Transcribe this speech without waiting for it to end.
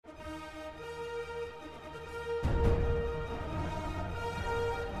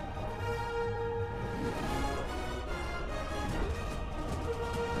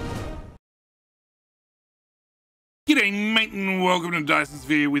G'day mate and welcome to Dyson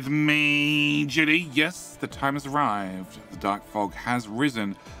Sphere with me, Judy. Yes, the time has arrived. The dark fog has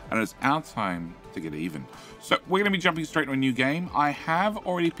risen and it's our time to get even. So we're going to be jumping straight into a new game. I have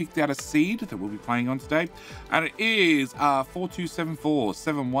already picked out a seed that we'll be playing on today, and it is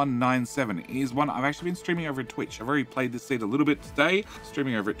 42747197. It is one I've actually been streaming over at Twitch. I've already played this seed a little bit today,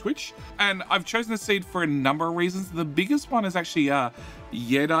 streaming over at Twitch, and I've chosen this seed for a number of reasons. The biggest one is actually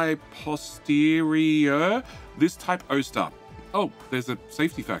Jedi posterior, this type O star. Oh, there's a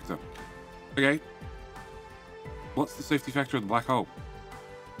safety factor. Okay. What's the safety factor of the black hole?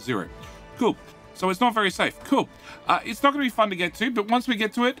 0. Cool. So it's not very safe. Cool. It's not going to be fun to get to, but once we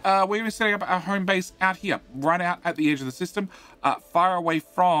get to it, we're going to be setting up our home base out here, right out at the edge of the system, far away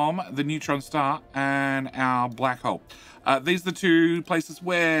from the neutron star and our black hole. These are the two places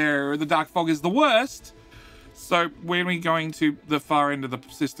where the dark fog is the worst. So we're going to be going to the far end of the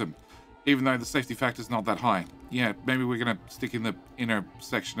system, even though the safety factor is not that high. Yeah, maybe we're going to stick in the inner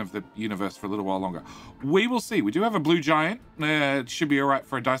section of the universe for a little while longer. We will see. We do have a blue giant. It should be all right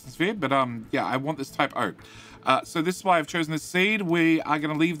for a Dyson Sphere, but yeah, I want this type O. So this is why I've chosen this seed. We are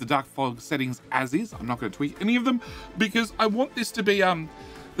going to leave the dark fog settings as is. I'm not going to tweak any of them because I want this to be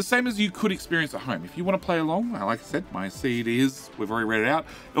the same as you could experience at home. If you want to play along, like I said, my seed is, we've already read it out.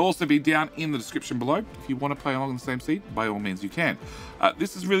 It'll also be down in the description below. If you want to play along the same seed, by all means you can.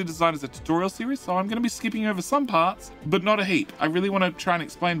 This is really designed as a tutorial series, so I'm going to be skipping over some parts, but not a heap. I really want to try and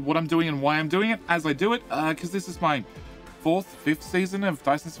explain what I'm doing and why I'm doing it as I do it, because this is my 4th, 5th season of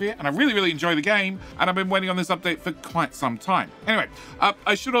Dyson Sphere, and I really enjoy the game, and I've been waiting on this update for quite some time. Anyway,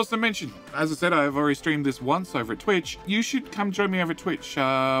 I should also mention, as I said, I've already streamed this once over at Twitch. You should come join me over at Twitch.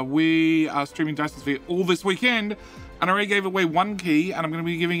 We are streaming Dyson Sphere all this weekend, and I already gave away one key, and I'm going to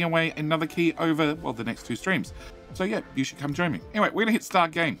be giving away another key over, well, the next 2 streams. So yeah, you should come join me. Anyway, we're going to hit start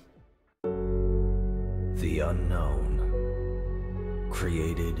game. The unknown,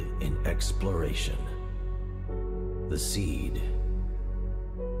 created in exploration. The seed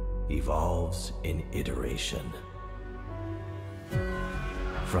evolves in iteration.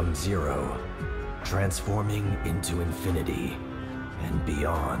 From 0, transforming into infinity and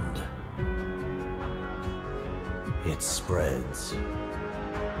beyond. It spreads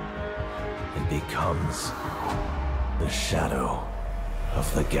and becomes the shadow of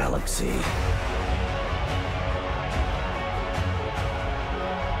the galaxy.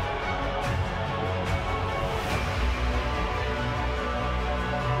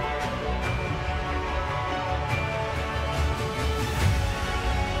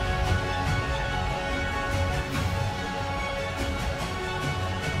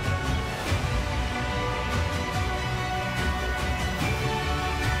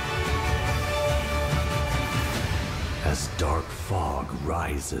 As dark fog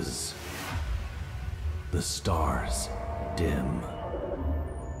rises, the stars dim.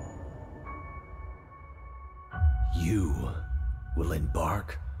 You will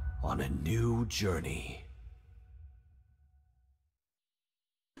embark on a new journey.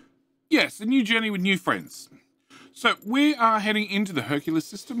 Yes, a new journey with new friends. So we are heading into the Hercules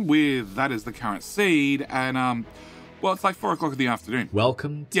system with that as the current seed, and well, it's like 4 o'clock in the afternoon.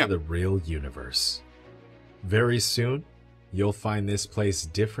 Welcome to the real universe. Very soon, you'll find this place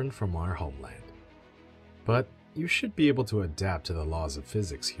different from our homeland. But you should be able to adapt to the laws of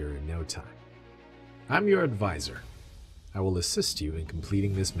physics here in no time. I'm your advisor. I will assist you in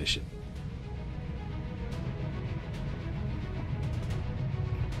completing this mission.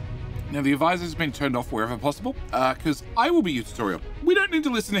 Now, the advisor's been turned off wherever possible, because I will be your tutorial. We don't need to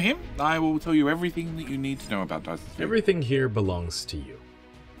listen to him. I will tell you everything that you need to know about Dyson Sphere. Everything here belongs to you.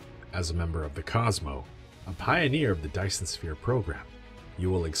 As a member of the COSMO, a pioneer of the Dyson Sphere Program,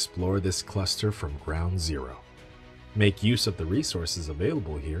 you will explore this cluster from ground zero. Make use of the resources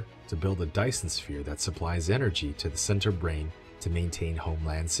available here to build a Dyson Sphere that supplies energy to the center brain to maintain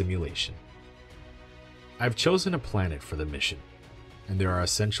homeland simulation. I've chosen a planet for the mission, and there are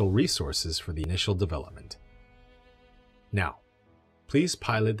essential resources for the initial development. Now, please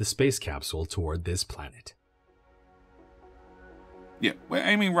pilot the space capsule toward this planet. Yeah, we're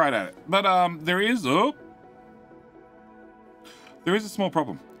aiming right at it. But there is a small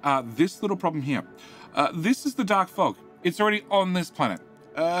problem. This little problem here. This is the dark fog. It's already on this planet.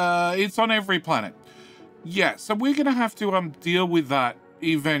 It's on every planet. Yeah, so we're going to have to deal with that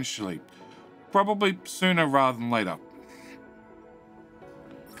eventually. Probably sooner rather than later.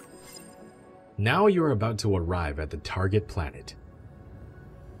 Now you're about to arrive at the target planet.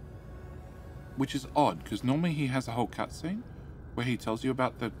 Which is odd, because normally he has a whole cutscene where he tells you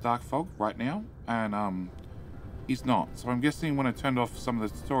about the dark fog right now, and he's not. So I'm guessing when I turned off some of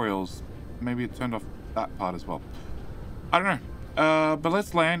the tutorials, maybe it turned off that part as well. I don't know. But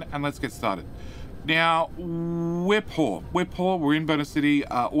let's land and let's get started. Now, we're poor. We're in Bonus City.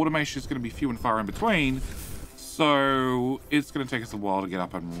 Automation is going to be few and far in between. So it's going to take us a while to get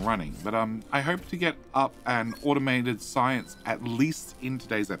up and running. But I hope to get up an automated science at least in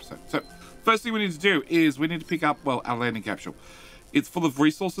today's episode. So first thing we need to do is we need to pick up, well, our landing capsule. It's full of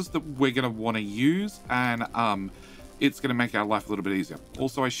resources that we're going to want to use, and it's going to make our life a little bit easier.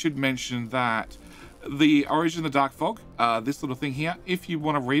 Also, I should mention that the Origin of the Dark Fog, this little thing here, if you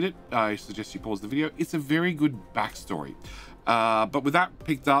want to read it, I suggest you pause the video. It's a very good backstory. But with that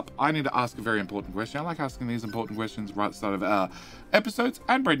picked up, I need to ask a very important question. I like asking these important questions right at the start of episodes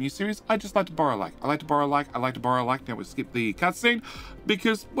and brand new series. I just like to borrow like. I like to borrow like. Now we'll skip the cutscene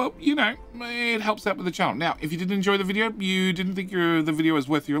because, well, you know, it helps out with the channel. Now, if you didn't enjoy the video, you didn't think the video was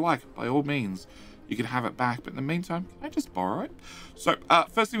worth your like, by all means, you can have it back. But in the meantime, can I just borrow it? So,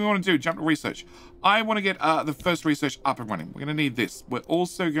 first thing we want to do, jump to research. I want to get the first research up and running. We're going to need this. We're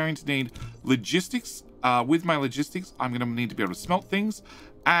also going to need logistics. With my logistics, I'm going to need to be able to smelt things,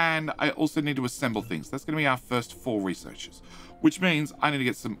 and I also need to assemble things. That's going to be our first 4 researches, which means I need to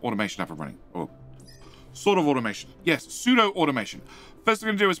get some automation up and running. Or sort of automation. Yes, pseudo automation. First thing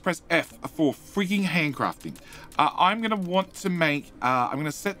I'm going to do is press F for freaking handcrafting. I'm going to want to make, I'm going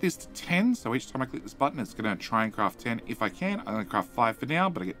to set this to 10. So each time I click this button, it's going to try and craft 10 if I can. I'm going to craft 5 for now,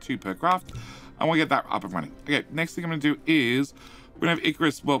 but I get 2 per craft. I want to get that up and running. Okay, next thing I'm going to do is we're going to have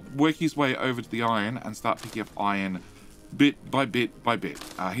Icarus, well, work his way over to the iron and start picking up iron bit by bit by bit.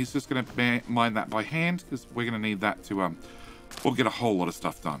 He's just going to mine that by hand because we're going to need that to, we'll get a whole lot of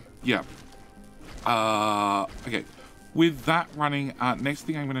stuff done. Yeah. Okay. With that running, next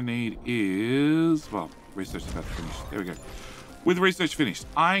thing I'm going to need is, well, research is about to finish. There we go. With research finished,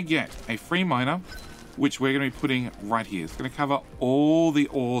 I get a free miner, which we're going to be putting right here. It's going to cover all the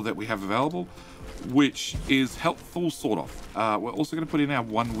ore that we have available, which is helpful, sort of. We're also going to put in our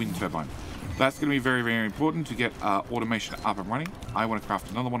 1 wind turbine. That's going to be very, very important to get automation up and running. I want to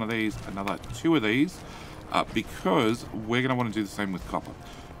craft another one of these, another 2 of these, because we're going to want to do the same with copper.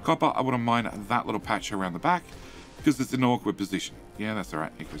 Copper, I want to mine that little patch around the back, because it's an awkward position. Yeah, that's all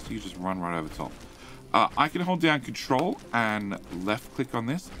right, Icarus. You just run right over top. I can hold down Control and left click on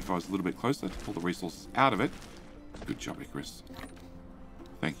this if I was a little bit closer to pull the resources out of it. Good job, Icarus.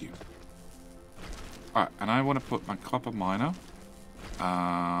 Thank you. All right, and I want to put my copper miner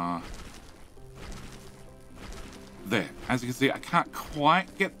there. As you can see, I can't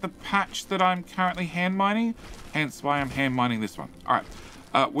quite get the patch that I'm currently hand mining, hence why I'm hand mining this one. All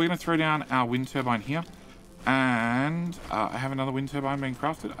right, we're going to throw down our wind turbine here. And I have another wind turbine being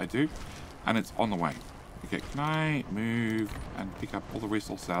crafted. I do. And it's on the way. Okay, can I move and pick up all the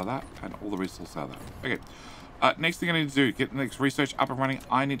resources out of that? And all the resources out of that. Okay. Next thing I need to do, get the next research up and running.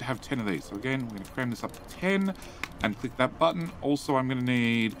 I need to have 10 of these. So again, we're going to cram this up to 10 and click that button. Also, I'm going to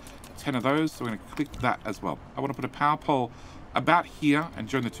need 10 of those. So we're going to click that as well. I want to put a power pole about here and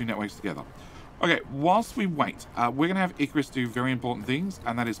join the 2 networks together. Okay, whilst we wait, we're going to have Icarus do very important things,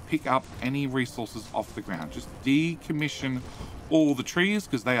 and that is pick up any resources off the ground. Just decommission all the trees,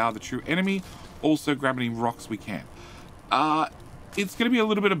 because they are the true enemy. Also, grab any rocks we can. It's going to be a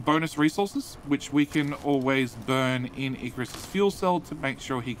little bit of bonus resources, which we can always burn in Icarus's fuel cell to make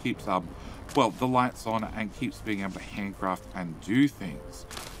sure he keeps, well, the lights on and keeps being able to handcraft and do things.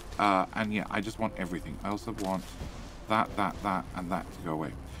 And yeah, I just want everything. I also want that, and that to go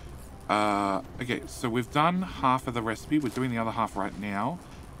away. Okay, so we've done half of the recipe. We're doing the other half right now.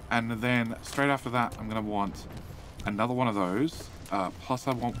 And then straight after that, I'm going to want another one of those. Plus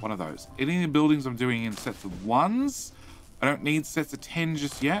I want one of those. Any of the buildings I'm doing in sets of 1s. I don't need sets of 10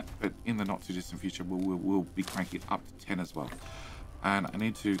 just yet, but in the not too distant future, we'll be cranking it up to 10 as well. And I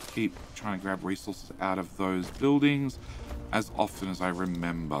need to keep trying to grab resources out of those buildings as often as I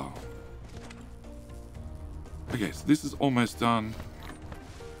remember. Okay, so this is almost done.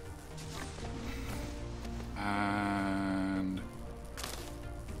 And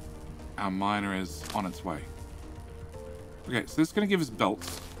our miner is on its way. Okay, so this is going to give us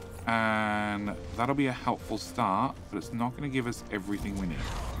belts, and that'll be a helpful start, but it's not going to give us everything we need.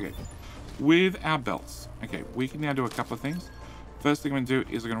 Okay, with our belts, okay, we can now do a couple of things. First thing I'm going to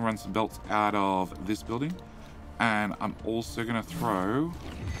do is I'm going to run some belts out of this building, and I'm also going to throw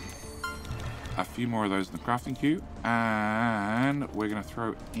a few more of those in the crafting queue, and we're going to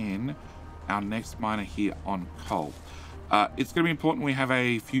throw in our next miner here on coal. It's going to be important we have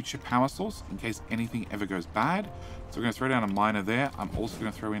a future power source in case anything ever goes bad. So we're going to throw down a miner there. I'm also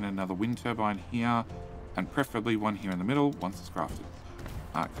going to throw in another wind turbine here, and preferably one here in the middle once it's crafted.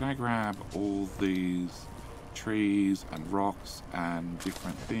 Can I grab all these trees and rocks and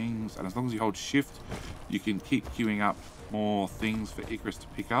different things? And as long as you hold shift, you can keep queuing up more things for Icarus to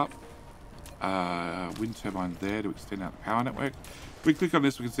pick up. Wind turbine there to extend out the power network. If we click on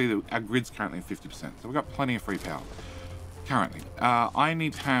this, we can see that our grid's currently at 50%. So we've got plenty of free power currently. I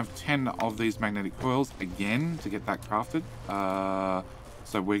need to have 10 of these magnetic coils again to get that crafted.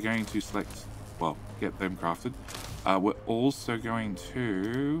 So we're going to select, well, get them crafted. We're also going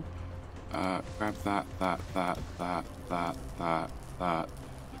to grab that.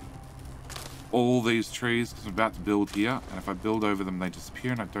 All these trees, because I'm about to build here, and if I build over them, they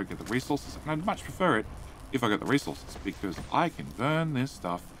disappear and I don't get the resources. And I'd much prefer it if I got the resources, because I can burn this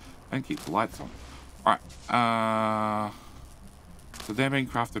stuff and keep the lights on. Alright, so they're being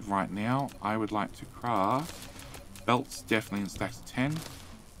crafted right now. I would like to craft belts, definitely in stacks of 10,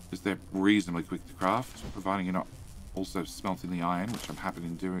 because they're reasonably quick to craft, providing you're not also smelting the iron, which I'm happy to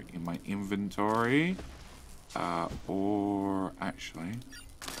do in my inventory. Or actually,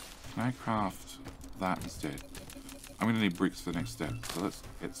 can I craft that instead? I'm going to need bricks for the next step, so let's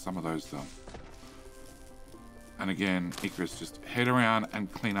get some of those done. And again, Icarus, just head around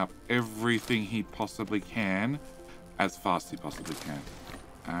and clean up everything he possibly can as fast as he possibly can.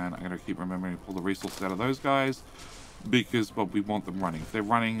 And I'm going to keep remembering to pull the resources out of those guys, because, well, we want them running. If they're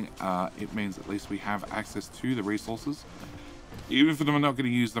running, it means at least we have access to the resources, even if we're not going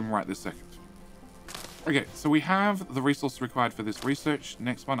to use them right this second. Okay, so we have the resources required for this research.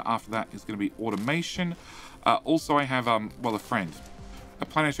 Next one after that is going to be automation. Also, I have, well, a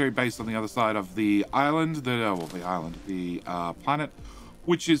planetary base on the other side of the island, the planet,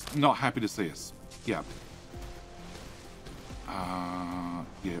 which is not happy to see us. Yeah.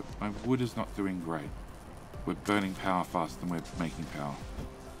 Yeah, my wood is not doing great. We're burning power faster than we're making power.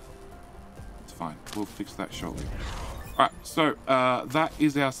 It's fine. We'll fix that shortly. Alright, so that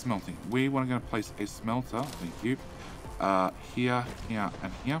is our smelting. We want to go place a smelter, thank you, here, here,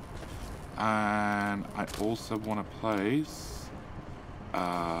 and here. And I also want to place...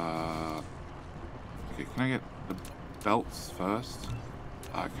 okay, can I get the belts first?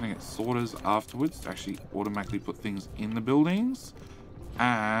 Can I get sorters afterwards to actually automatically put things in the buildings?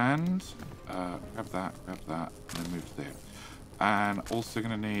 And grab that, and then move to there. And also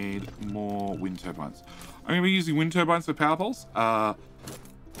going to need more wind turbines. I'm going to be using wind turbines for power poles.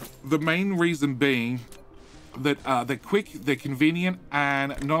 The main reason being that they're quick, they're convenient,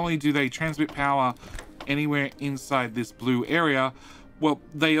 and not only do they transmit power anywhere inside this blue area, well,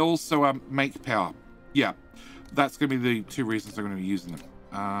 they also make power. Yeah, that's going to be the two reasons I'm going to be using them.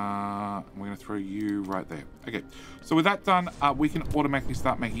 We're going to throw you right there. Okay, so with that done, we can automatically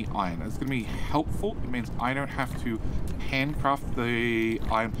start making iron. It's going to be helpful. It means I don't have to handcraft the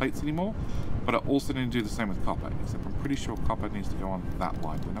iron plates anymore, but I also need to do the same with copper, except I'm pretty sure copper needs to go on that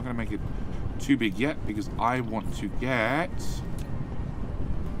line. We're not going to make it too big yet because I want to get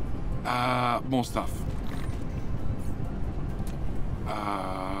more stuff.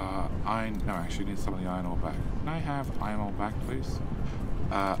 No, I actually need some of the iron ore back. Can I have iron ore back, please?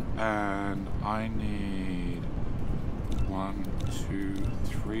 And I need 1, 2,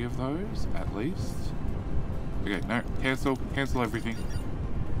 3 of those at least. Okay, no, cancel everything.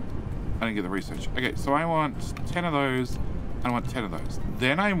 I didn't get the research. Okay, so I want 10 of those, and I want 10 of those.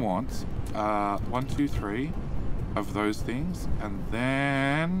 Then I want 1, 2, 3 of those things, and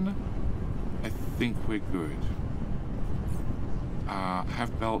then I think we're good. I have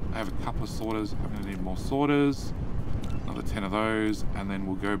a couple of sorters. I'm going to need more sorters. Another 10 of those, and then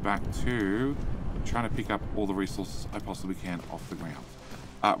we'll go back to trying to pick up all the resources I possibly can off the ground.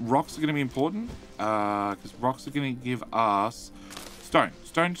 Rocks are going to be important because rocks are going to give us stone.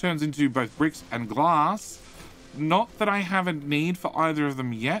 Stone turns into both bricks and glass. Not that I have a need for either of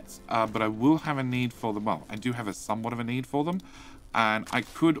them yet, but I will have a need for them. Well, I do have somewhat of a need for them, and I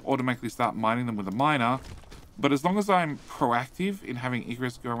could automatically start mining them with a miner, but as long as I'm proactive in having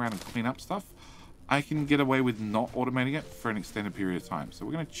Icarus go around and clean up stuff, I can get away with not automating it for an extended period of time. So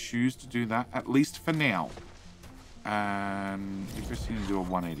we're going to choose to do that, at least for now. And Icarus is going to do a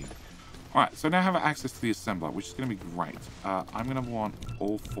 180. Alright, so now I have access to the assembler, which is going to be great. I'm going to want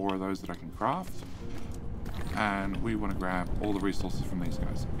all 4 of those that I can craft. And we want to grab all the resources from these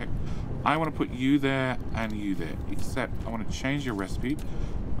guys. Okay, I want to put you there and you there, except I want to change your recipe.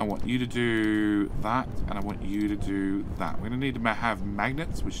 I want you to do that, and I want you to do that. We're going to need to have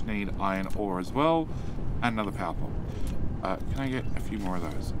magnets, which need iron ore as well, and another power pole. Can I get a few more of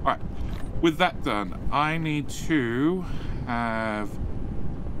those? All right, with that done, I need to have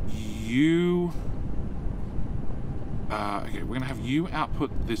you... okay, we're going to have you output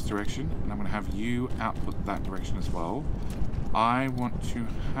this direction, and I'm going to have you output that direction as well. I want to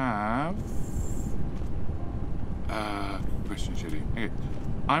have... question, Jetty. Okay.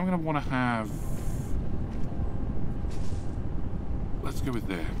 I'm going to want to have let's go with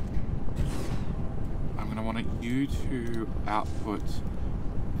there. I'm going to want you to output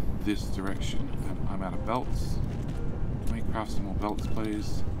this direction, and I'm out of belts. Can we craft some more belts,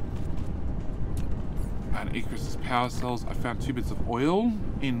 please? And Icarus's power cells. I found 2 bits of oil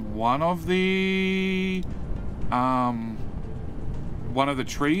in one of the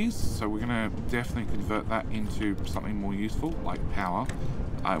trees, so we're gonna definitely convert that into something more useful, like power.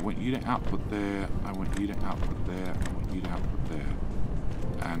 I want you to output there. I want you to output there. I want you to output there.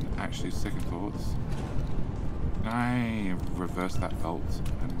 And actually, second thoughts. Can I reverse that belt?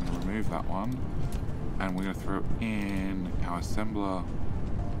 And I'm gonna remove that one, and we're gonna throw in our assembler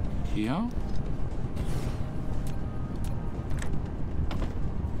here.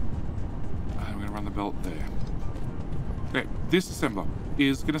 Run the belt there. Okay, this assembler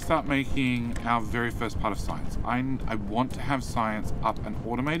is going to start making our very first part of science. I want to have science up and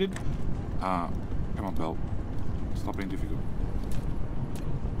automated. Come on, belt. Stop being difficult.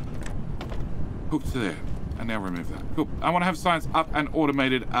 Hook to there. And now remove that. Cool. I want to have science up and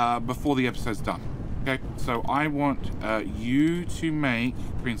automated before the episode's done. Okay, so I want you to make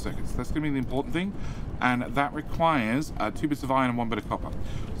green circuits. That's going to be the important thing. And that requires 2 bits of iron and 1 bit of copper.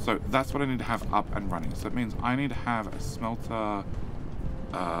 So that's what I need to have up and running. So it means I need to have a smelter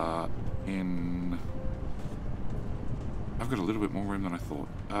in... I've got a little bit more room than I thought.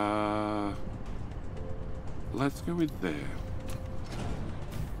 Let's go with there.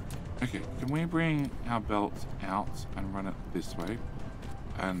 Okay, can we bring our belt out and run it this way?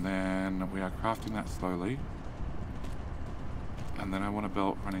 And then we are crafting that slowly. And then I want a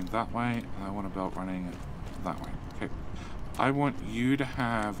belt running that way, and I want a belt running that way. Okay. I want you to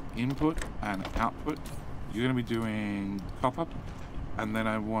have input and output. You're going to be doing copper. And then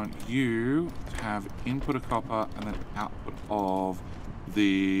I want you to have input of copper and then output of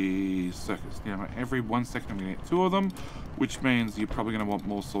the circuits. You know, every 1 second I'm going to get 2 of them, which means you're probably going to want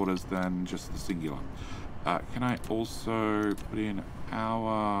more sorters than just the singular. Can I also put in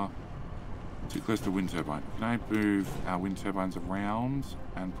our... Too close to wind turbine. Can I move our wind turbines around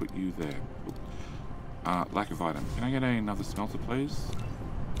and put you there? Lack of item. Can I get another smelter, please?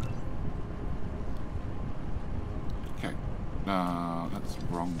 Okay. That's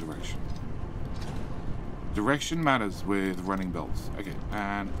wrong direction. Direction matters with running belts. Okay,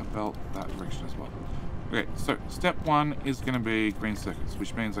 and a belt that direction as well. Okay, so step 1 is going to be green circuits,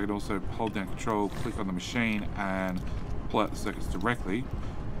 which means I can also hold down control, click on the machine, and pull out the circuits directly.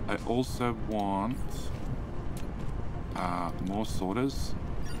 I also want more sorters,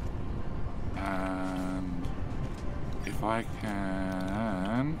 and if I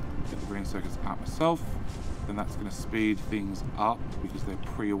can get the green circuits out myself, then that's going to speed things up because they're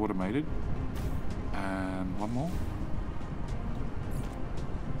pre-automated. And one more.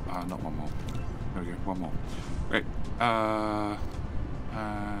 Not one more. There we go, one more. Great. And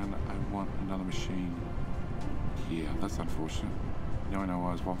I want another machine here. That's unfortunate. No, I know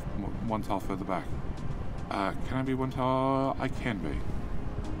I was one tile further back. Can I be 1 tile? I can be.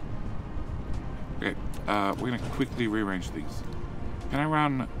 Okay, we're going to quickly rearrange these. Can I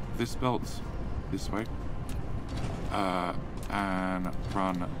run this belt this way? And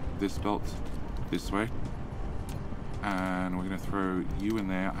run this belt this way? And we're going to throw you in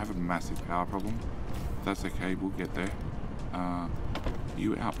there. I have a massive power problem. That's okay, we'll get there.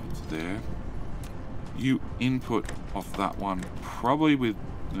 You output to there. You input off that one, probably with,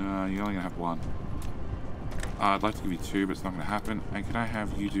 you're only going to have 1. I'd like to give you 2, but it's not going to happen. And can I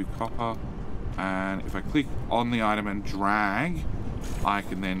have you do copper? And if I click on the item and drag, I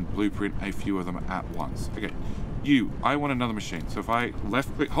can then blueprint a few of them at once. Okay, I want another machine. So if I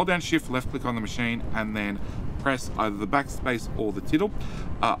left click, hold down shift, left click on the machine, and then press either the backspace or the tittle,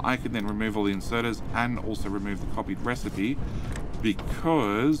 I can then remove all the inserters and also remove the copied recipe,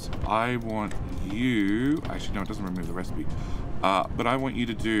 because I want you, actually no, it doesn't remove the recipe, but I want you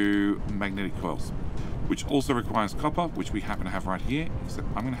to do magnetic coils, which also requires copper, which we happen to have right here, except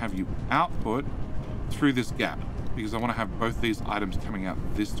I'm going to have you output through this gap, because I want to have both these items coming out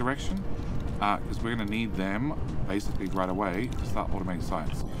this direction, because we're going to need them basically right away to start automating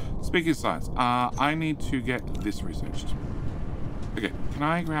science. Speaking of science, I need to get this researched. Okay, can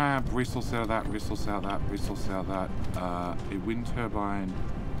I grab resource out of that, resource out of that, resource out of that, a wind turbine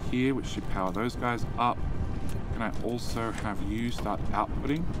here, which should power those guys up. Can I also have you start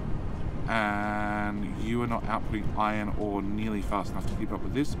outputting? And you are not outputting iron ore nearly fast enough to keep up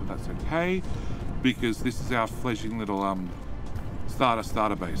with this, but that's okay, because this is our fledgling little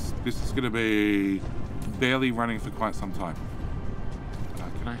starter base. This is going to be barely running for quite some time.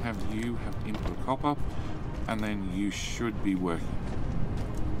 Can I have you have input of copper? And then you should be working.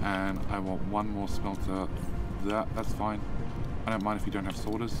 And I want 1 more smelter. That's fine. I don't mind if you don't have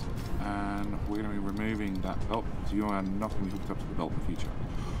sorters. And we're going to be removing that belt, so you are not going to be hooked up to the belt in the future.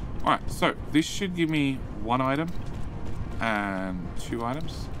 Alright, so this should give me 1 item and 2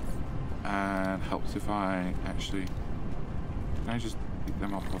 items. And helps if I actually... Can I just pick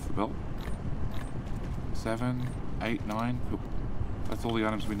them off the belt? 7, 8, 9. Cool. That's all the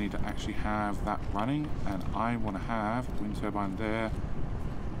items we need to actually have that running. And I want to have wind turbine there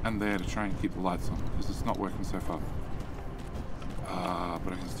and there to try and keep the lights on, because it's not working so far.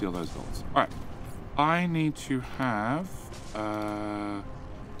 But I can steal those belts. Alright. I need to have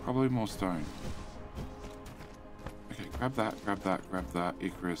probably more stone. Okay, grab that, grab that, grab that,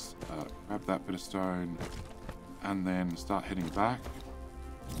 Icarus, grab that bit of stone, and then start heading back.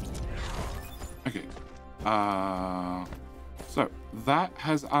 Okay, so that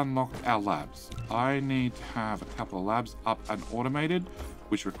has unlocked our labs. I need to have a couple of labs up and automated,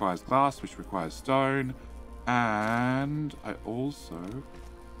 which requires glass, which requires stone, and I also...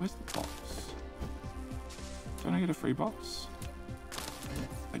 Where's the box? Don't I get a free box?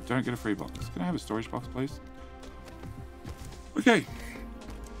 I don't get a free box. Can I have a storage box, please? Okay.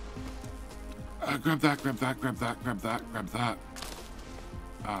 Grab that, grab that, grab that, grab that, grab that.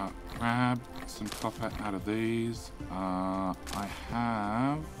 Grab some copper out of these. I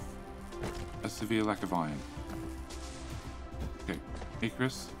have a severe lack of iron. Okay,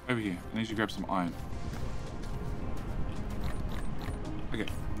 Icarus, over here. I need you to grab some iron. Okay,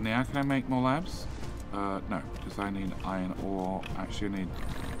 now can I make more labs? No, because I need iron ore. Actually, I need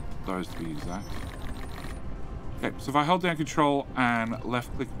those to be exact. Okay, so if I hold down control and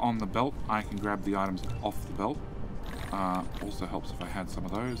left click on the belt, I can grab the items off the belt. Also helps if I had some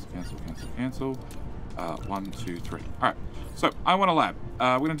of those. Cancel, cancel, cancel. 1, 2, 3. Alright, so I want a lab.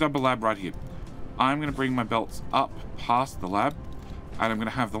 We're going to dump a lab right here. I'm going to bring my belts up past the lab, and I'm going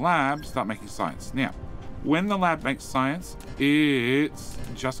to have the lab start making science. Now, when the lab makes science, it's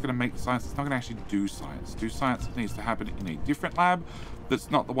just going to make science. It's not going to actually do science. Do science needs to happen in a different lab that's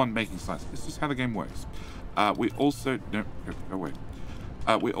not the one making science. It's just how the game works. We also... No, go away.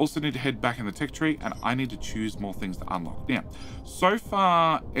 We also need to head back in the tech tree, and I need to choose more things to unlock. Now, so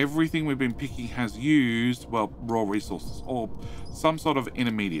far, everything we've been picking has used, well, raw resources, or some sort of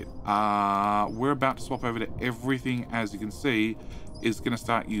intermediate. We're about to swap over to everything, as you can see, is going to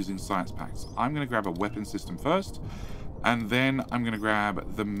start using science packs. I'm going to grab a weapon system first, and then I'm going to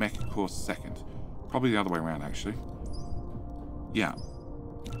grab the mech core second. Probably the other way around, actually. Yeah.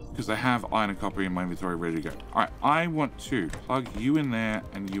 Because I have iron and copper in my inventory ready to go. Alright, I want to plug you in there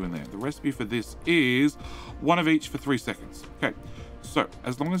and you in there. The recipe for this is 1 of each for 3 seconds. Okay, so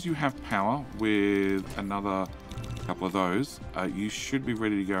as long as you have power with another couple of those, you should be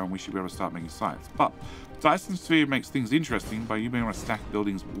ready to go and we should be able to start making science. But Dyson Sphere makes things interesting by you being able to stack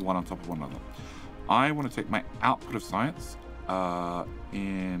buildings one on top of one another. I want to take my output of science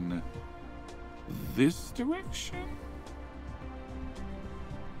in this direction.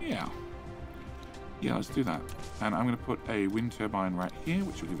 Yeah, let's do that. And I'm going to put a wind turbine right here,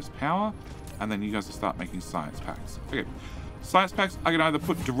 which will give us power. And then you guys will start making science packs. Okay, science packs I can either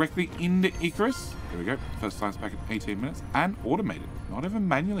put directly into Icarus. There we go. First science pack in 18 minutes. And automated. Not even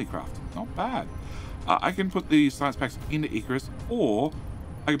manually crafted. Not bad. I can put the science packs into Icarus, or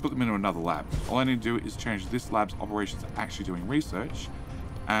I can put them into another lab. All I need to do is change this lab's operations to actually doing research.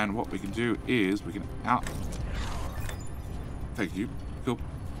 And what we can do is we can Thank you. Cool.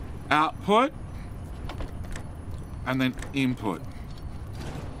 Output, and then input,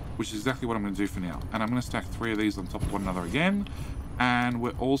 which is exactly what I'm going to do for now. And I'm going to stack 3 of these on top of one another again. And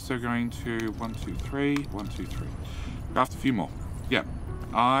we're also going to 1, 2, 3, 1, 2, 3. Craft a few more. Yeah,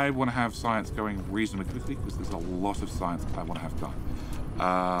 I want to have science going reasonably quickly because there's a lot of science I want to have done.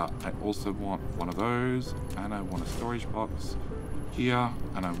 I also want one of those, and I want a storage box here,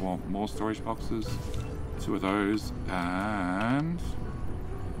 and I want more storage boxes, 2 of those, and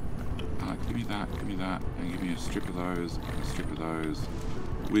give me that, and give me a strip of those, and a strip of those,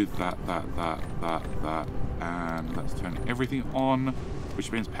 with that, and let's turn everything on,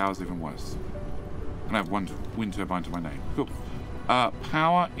 which means power's even worse. And I have 1 wind turbine to my name. Cool.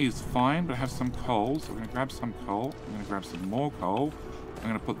 Power is fine, but I have some coal, so we're going to grab some coal. I'm going to grab some more coal. I'm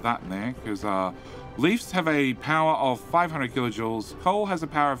going to put that in there, because Leafs have a power of 500 kilojoules. Coal has a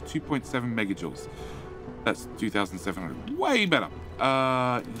power of 2.7 megajoules. That's 2,700. Way better.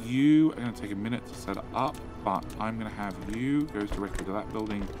 You are going to take a minute to set it up, but I'm going to have you goes directly to that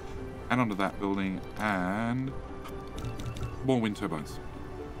building and onto that building, and more wind turbines.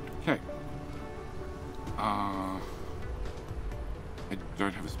 Okay. I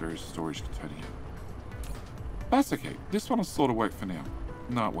don't have a spare storage container yet. That's okay. This one will sort of work for now.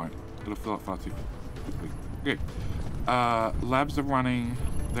 No, it won't. It'll fill up far too quickly. Okay. Labs are running.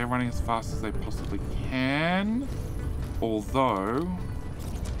 They're running as fast as they possibly can. Although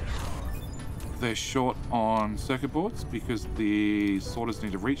they're short on circuit boards because the sorters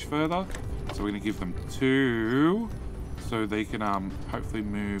need to reach further. So we're going to give them 2 so they can hopefully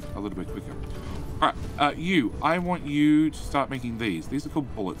move a little bit quicker. All right, I want you to start making these. These are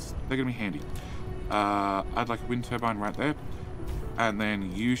called bullets. They're going to be handy. I'd like a wind turbine right there. And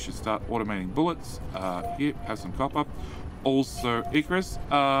then you should start automating bullets. Here, have some copper. Also, Icarus,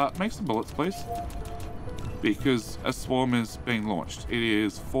 make some bullets, please. Because a swarm is being launched. It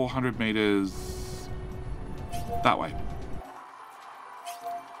is 400 meters that way.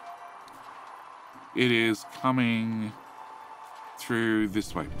 It is coming through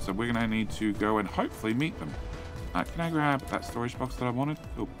this way. So we're going to need to go and hopefully meet them. Can I grab that storage box that I wanted?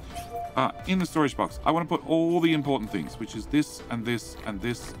 Cool. In the storage box, I want to put all the important things, which is this and this and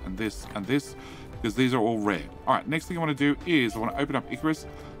this and this and this, because these are all rare. All right, next thing I want to do is I want to open up Icarus.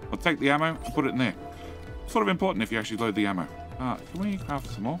 I'll take the ammo and put it in there. Sort of important if you actually load the ammo. Can we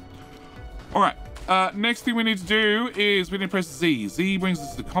craft some more? All right, next thing we need to do is we need to press Z. Z brings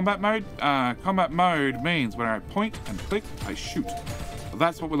us to combat mode. Combat mode means when I point and click, I shoot.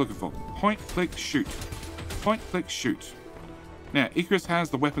 That's what we're looking for. Point, click, shoot. Point, click, shoot. Now, Icarus has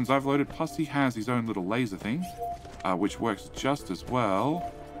the weapons I've loaded, plus he has his own little laser thing, which works just as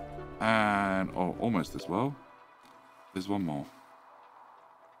well, or almost as well. There's one more.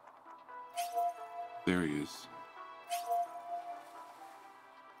 There he is.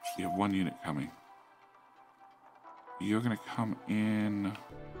 You have 1 unit coming. You're going to come in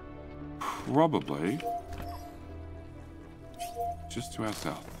probably just to our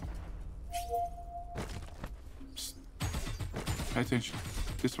south. Psst. Pay attention.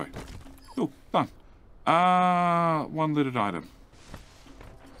 This way. Cool. Done. 1 looted item.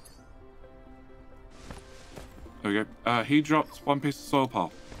 There we go. He dropped 1 piece of soil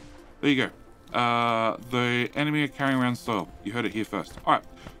pile. There you go. The enemy are carrying around soil. You heard it here first. All right.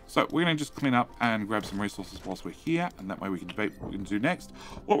 So we're going to just clean up and grab some resources whilst we're here, and that way we can debate what we're going to do next.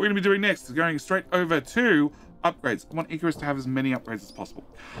 What we're going to be doing next is going straight over to upgrades. I want Icarus to have as many upgrades as possible.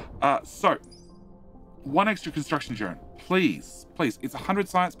 So 1 extra construction drone, please, please. It's 100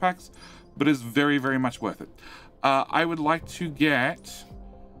 science packs, but it's very, very much worth it. I would like to get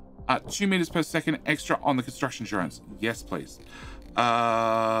 2 meters per second extra on the construction drones. Yes, please.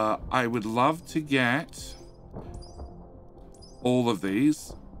 I would love to get all of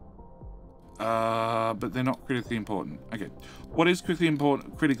these. But they're not critically important. Okay, what is critically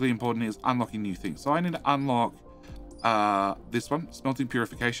important is unlocking new things. So I need to unlock this one, smelting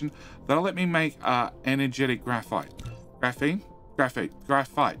purification. That'll let me make energetic graphite. Graphite.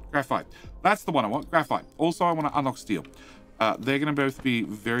 That's the one I want, graphite. Also, I want to unlock steel. They're going to both be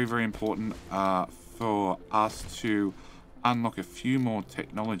very, very important for us to unlock a few more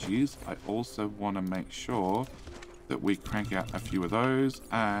technologies. I also want to make sure that we crank out a few of those,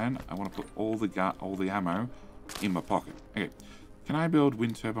 and I want to put all the ammo in my pocket. Okay, can I build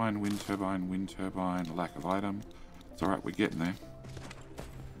wind turbine, wind turbine, wind turbine? Lack of item. It's all right, we're getting there.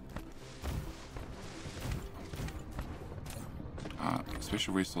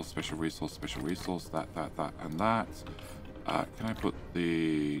 Special resource, special resource, special resource. That, and that. Can I put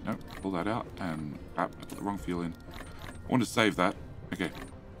the... Nope, pull that out, and I put the wrong fuel in. I want to save that. Okay,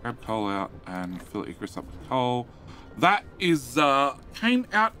 grab coal out and fill Icarus up with coal. That is came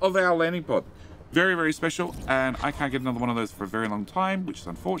out of our landing pod. Very, very special, and I can't get another one of those for a very long time, which is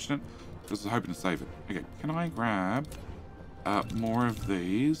unfortunate because I was hoping to save it. Okay, can I grab more of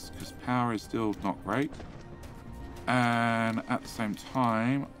these, because power is still not great. And at the same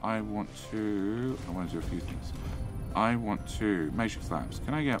time, I want to do a few things. I want to matrix labs.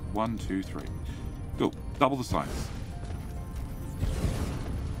 Can I get 1, 2, 3? Cool, double the size.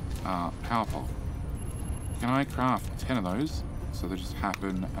 Power pole. Can I craft 10 of those so they just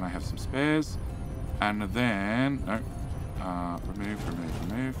happen and I have some spares? And then, no, remove.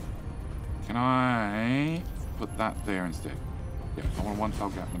 Can I put that there instead? Yeah, I want 1 tile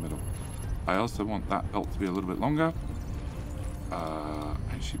gap in the middle. I also want that belt to be a little bit longer.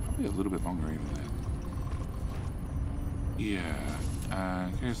 Actually, probably a little bit longer even there. Yeah,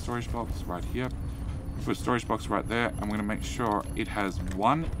 okay, storage box right here. Put a storage box right there. I'm going to make sure it has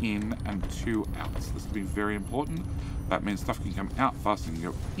 1 in and 2 outs. This will be very important. That means stuff can come out faster than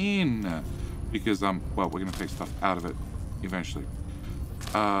go in, because well, we're going to take stuff out of it eventually.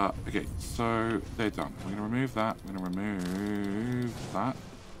 Okay, so they're done. We're going to remove that. We're going to remove that,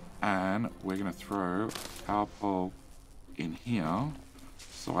 and we're going to throw power pole in here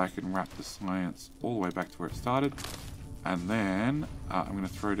so I can wrap the science all the way back to where it started. And then I'm going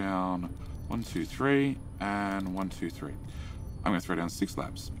to throw down 1, 2, 3, and 1, 2, 3. I'm going to throw down 6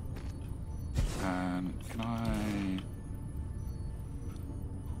 labs. And can I...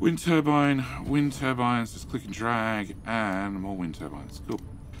 wind turbines, just click and drag, and more wind turbines. Cool.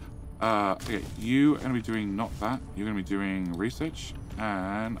 Okay, you are going to be doing not that. You're going to be doing research,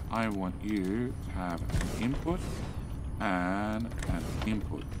 and I want you to have an input and an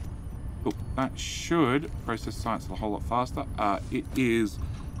input. Cool. That should process science a whole lot faster. It is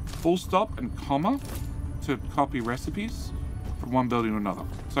full stop and comma to copy recipes from one building to another.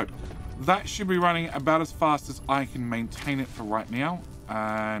 So that should be running about as fast as I can maintain it for right now.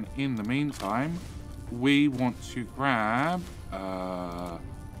 And in the meantime, we want to grab 1,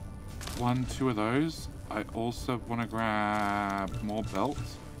 2 of those. I also want to grab more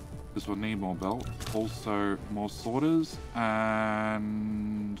belts because we'll need more belts. Also more sorters,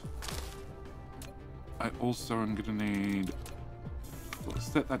 and I also am going to need, let's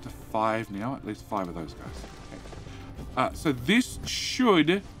set that to 5 now, at least 5 of those guys. Okay. So this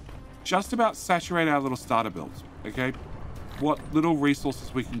should just about saturate our little starter builds, okay? What little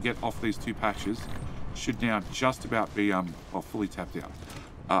resources we can get off these 2 patches should now just about be well, fully tapped out.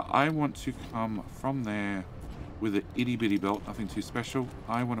 I want to come from there with an itty bitty belt, nothing too special.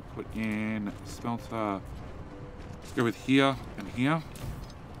 I want to put in smelter, go with here and here.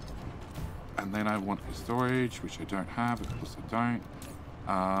 And then I want a storage, which I don't have, of course I don't.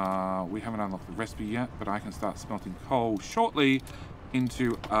 We haven't unlocked the recipe yet, but I can start smelting coal shortly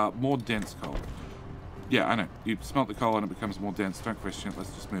into more dense coal. Yeah, I know. You smelt the coal and it becomes more dense. Don't question it.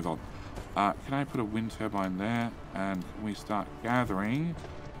 Let's just move on. Can I put a wind turbine there? And can we start gathering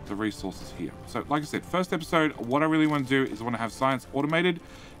the resources here? So, like I said, first episode, what I really want to do is I want to have science automated.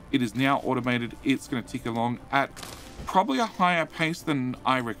 It is now automated. It's going to tick along at probably a higher pace than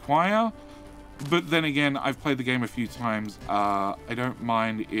I require. But then again, I've played the game a few times. I don't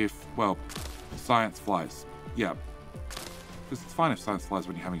mind if, well, science flies. Yeah. Because it's fine if science flies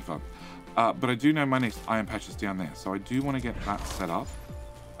when you're having fun. But I do know my next iron patch is down there. So I do want to get that set up.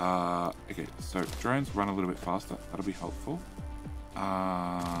 Okay, so drones run a little bit faster. That'll be helpful.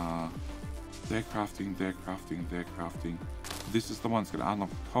 They're crafting, they're crafting, they're crafting. This is the one that's going to unlock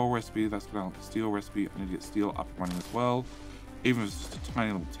the coal recipe. That's going to unlock the steel recipe. I need to get steel up and running as well. Even if it's just a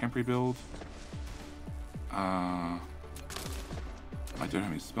tiny little temporary build. I don't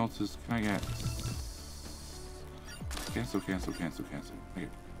have any smelters. Can I get... Cancel, cancel, cancel, cancel. Okay.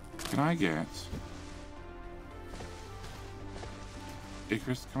 Can I get...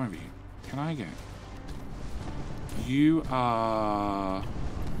 Icarus, come over here. Can I get... You are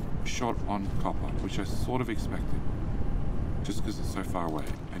short on copper, which I sort of expected. Just because it's so far away.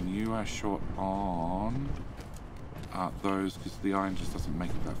 And you are short on those because the iron just doesn't make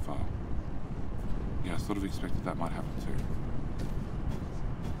it that far. Yeah, I sort of expected that might happen too.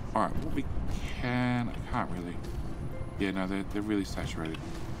 Alright, what we can... I can't really... Yeah, no, they're really saturated.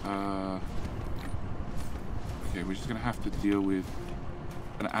 Okay, we're just going to have to deal with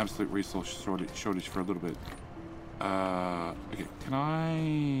an absolute resource shortage for a little bit. Okay, can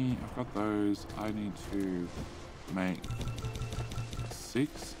I... I've got those. I need to make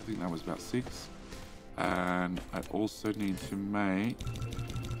 6. I think that was about 6. And I also need to make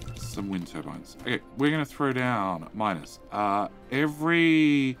some wind turbines. Okay, we're going to throw down minus.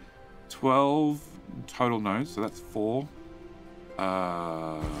 Every 12 total nodes, so that's 4.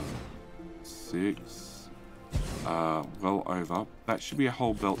 6. Well over. That should be a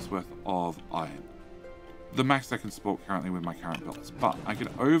whole belt's worth of iron. The max I can support currently with my current belts, but I can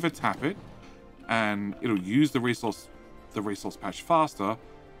over tap it and it'll use the resource patch faster,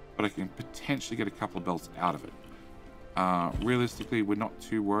 but I can potentially get a couple of belts out of it. Realistically, we're not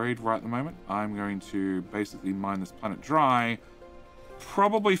too worried right at the moment. I'm going to basically mine this planet dry,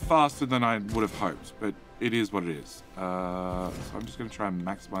 probably faster than I would have hoped, but it is what it is. So I'm just going to try and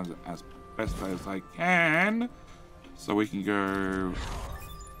maximize it as best as I can, so we can go...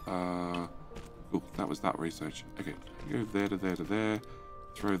 Cool, that was that research. Okay, go there to there to there,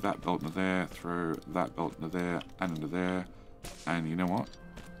 throw that belt into there, throw that belt into there, and into there. And you know what?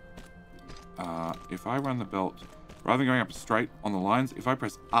 If I run the belt, rather than going up straight on the lines, if I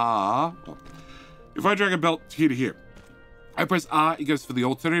press R, well, if I drag a belt here to here, I press R, it goes for the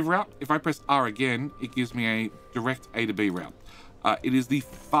alternative route. If I press R again, it gives me a direct A to B route. It is the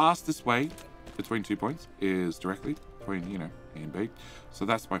fastest way between 2 points, is directly between, you know, A and B. So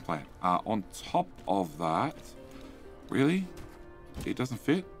that's my plan. On top of that, really? It doesn't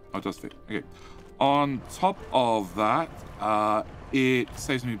fit? Oh, it does fit. Okay. On top of that, it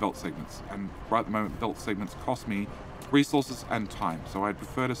saves me belt segments. And right at the moment, belt segments cost me resources and time. So I'd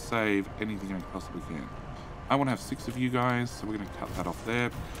prefer to save anything I possibly can. I want to have 6 of you guys, so we're going to cut that off there.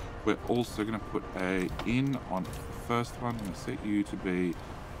 We're also going to put a in on the first one. I'm going to set you to be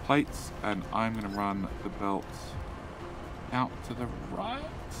plates, and I'm going to run the belt out to the right.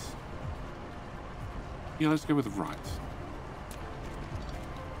 Yeah, let's go with the right.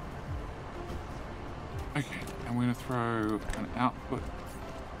 Okay, and we're going to throw an output.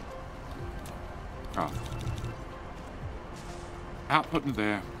 Output into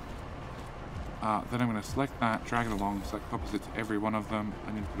there. Then I'm going to select that, drag it along, select opposite to every one of them.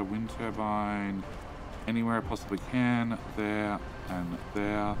 I'm going to put a wind turbine anywhere I possibly can. There and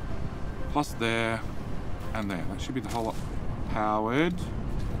there. Plus there and there. That should be the whole lot powered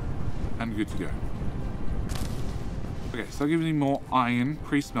and good to go. Okay, so I'll give you more iron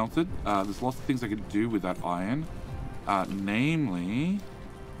pre-smelted. There's lots of things I could do with that iron. Namely...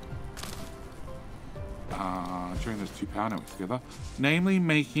 during those two power networks together, namely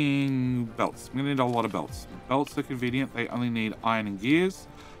making belts. I'm going to need a lot of belts. Belts are convenient. They only need iron and gears.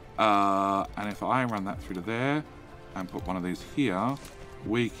 And if I run that through to there and put one of these here,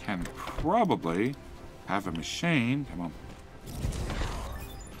 we can probably have a machine. Come on.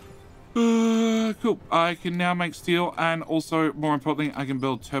 Cool. I can now make steel, and also, more importantly, I can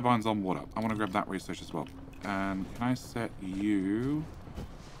build turbines on water. I want to grab that research as well. And can I set you...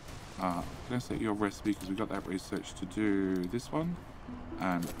 can I set your recipe, because we got that research to do this one,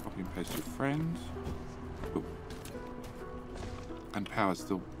 and copy and paste your friend. Cool. And power's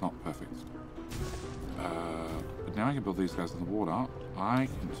still not perfect. But now I can build these guys in the water. I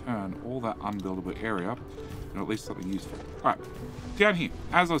can turn all that unbuildable area into at least something useful. Alright, down here,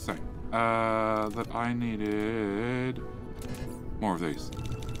 as I was saying, that I needed more of these.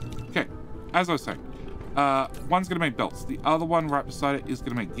 Okay, as I was saying, one's going to make belts. The other one right beside it is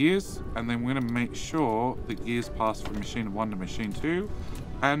going to make gears. And then we're going to make sure the gears pass from machine 1 to machine 2.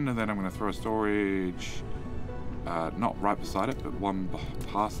 And then I'm going to throw a storage, not right beside it, but one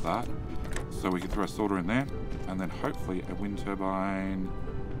past that. So we can throw a sorter in there. And then hopefully a wind turbine.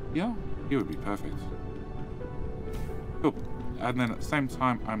 Yeah, it would be perfect. Cool. And then at the same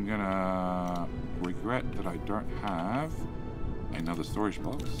time, I'm going to regret that I don't have another storage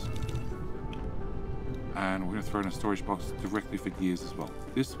box. And we're going to throw in a storage box directly for gears as well.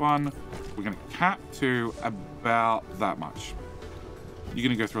 This one, we're going to cap to about that much. You're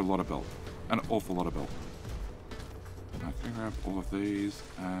going to go through a lot of belt. An awful lot of belt. I can grab all of these,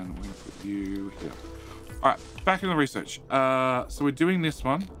 and we're going to put you here. Alright, back in the research. So we're doing this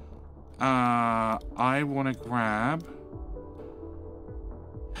one. I want to grab...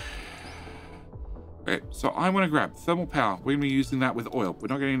 Okay, so I want to grab thermal power. We're going to be using that with oil. We're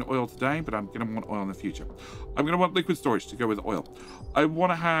not getting oil today, but I'm going to want oil in the future. I'm going to want liquid storage to go with oil. I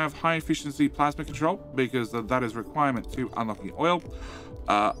want to have high efficiency plasma control because that is a requirement to unlocking oil.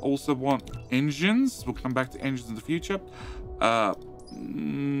 Also want engines. We'll come back to engines in the future.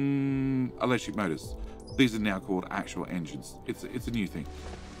 Electric motors. These are now called actual engines. It's a new thing.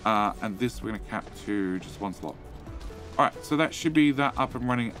 And this we're going to cap to just one slot. All right, so that should be that up and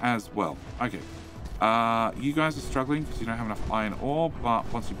running as well. Okay. You guys are struggling because you don't have enough iron ore, but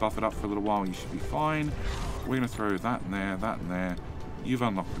once you buff it up for a little while, you should be fine. We're going to throw that in there, that in there. You've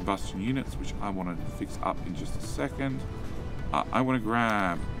unlocked combustion units, which I want to fix up in just a second. I want to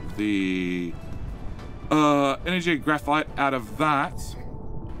grab the energetic graphite out of that.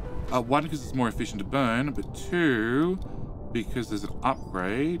 One, because it's more efficient to burn, but two, because there's an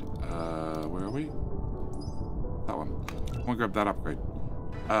upgrade. Where are we? That one. I want to grab that upgrade.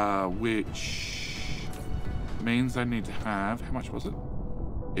 Which means I need to have, how much was it?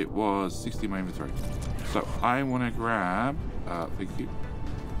 It was 60 in my inventory. So I want to grab, thank you.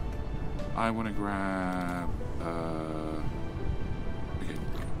 I want to grab, okay,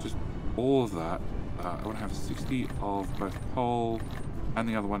 just all of that. I want to have 60 of both coal and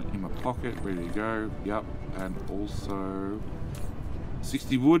the other one in my pocket, ready to go. Yep, and also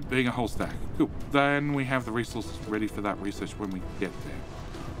 60 wood, being a whole stack. Cool. Then we have the resources ready for that research when we get there.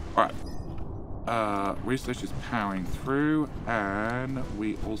 All right. Research is powering through, and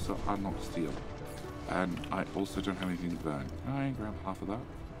we also unlock steel. And I also don't have anything to burn. Can I grab half of that?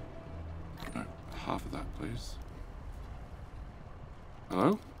 No, half of that, please.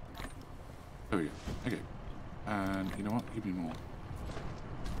 Hello? There we go. Okay. And you know what? Give me more.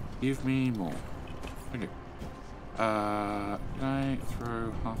 Give me more. Okay. Can I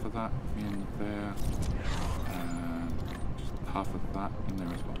throw half of that in there? And just half of that in there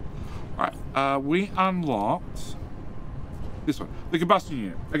as well. Alright, we unlocked this one, the combustion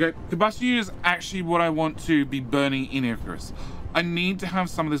unit. Okay, combustion unit is actually what I want to be burning in Icarus. I need to have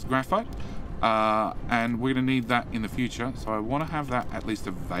some of this graphite, and we're going to need that in the future, so I want to have that at least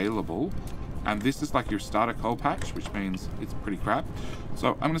available And this is like your starter coal patch, which means it's pretty crap.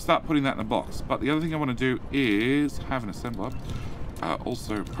 So I'm going to start putting that in a box. But the other thing I want to do is have an assembler.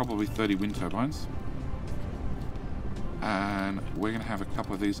 Also probably 30 wind turbines. And we're going to have a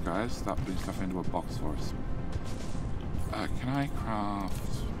couple of these guys start putting stuff into a box for us. Can I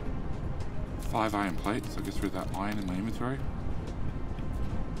craft 5 iron plates? I'll get through that iron in my inventory.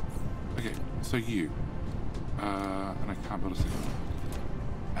 Okay, so you. And I can't build a second one.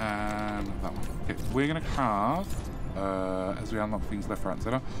 And that one. Okay, we're going to craft, as we unlock things left, right, and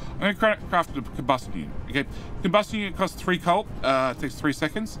center. I'm going to craft a combustion unit. Okay, combustion unit costs 3 coal. It takes 3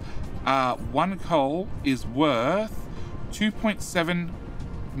 seconds. 1 coal is worth 2.7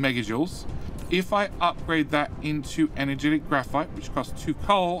 megajoules. If I upgrade that into energetic graphite, which costs 2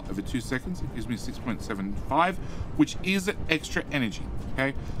 coal over 2 seconds, it gives me 6.75, which is extra energy,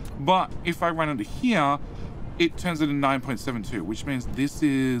 okay? But if I run into here, it turns it into 9.72, which means this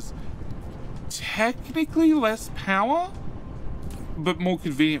is technically less power, but more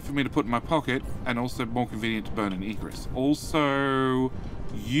convenient for me to put in my pocket, and also more convenient to burn in egress. Also,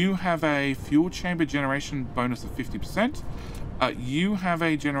 you have a fuel chamber generation bonus of 50%. You have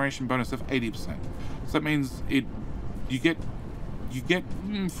a generation bonus of 80%. So that means you get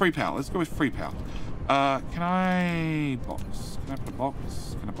free power. Let's go with free power. Can I box? Can I put a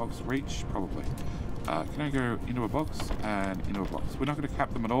box? Can a box reach? Probably. Can I go into a box and into a box? We're not going to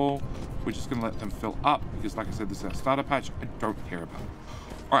cap them at all. We're just going to let them fill up because, like I said, this is our starter patch. I don't care about it.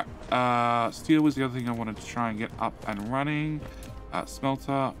 All right. Steel was the other thing I wanted to try and get up and running.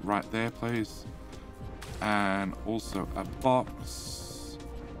 Smelter right there, please. And also a box.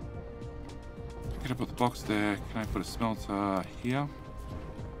 Can I put the box there? Can I put a smelter here?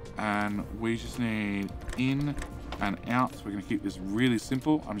 And we just need in and out. So we're going to keep this really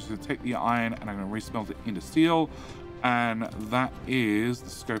simple. I'm just going to take the iron and I'm going to resmelt it into steel. And that is the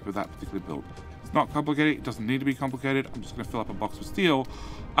scope of that particular build. It's not complicated. It doesn't need to be complicated. I'm just going to fill up a box with steel.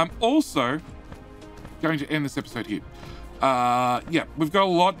 I'm also going to end this episode here. Yeah, we've got a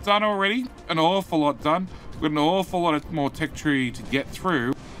lot done already, an awful lot done. We've got an awful lot of more tech tree to get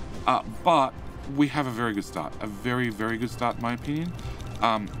through, but we have a very good start, a very, very good start in my opinion.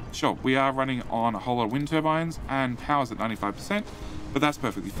 Sure, we are running on a whole lot of wind turbines and power's at 95%, but that's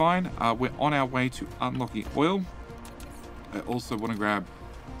perfectly fine. We're on our way to unlocking oil. I also want to grab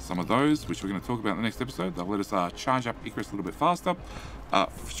some of those, which we're going to talk about in the next episode. They'll let us charge up Icarus a little bit faster,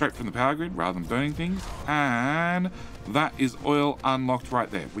 straight from the power grid rather than burning things. And that is oil unlocked right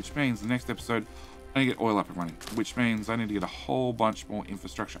there, which means the next episode I need to get oil up and running, which means I need to get a whole bunch more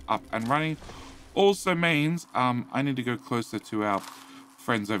infrastructure up and running. Also means I need to go closer to our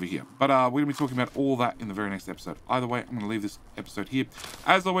friends over here. But we're going to be talking about all that in the very next episode. Either way, I'm going to leave this episode here.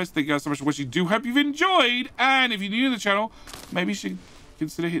 As always, thank you guys so much for watching. Do hope you've enjoyed. And if you're new to the channel, maybe you should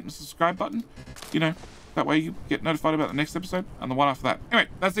consider hitting the subscribe button. You know, that way you get notified about the next episode and the one after that. Anyway,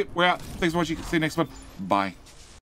 that's it. We're out. Thanks for watching. See you next one. Bye.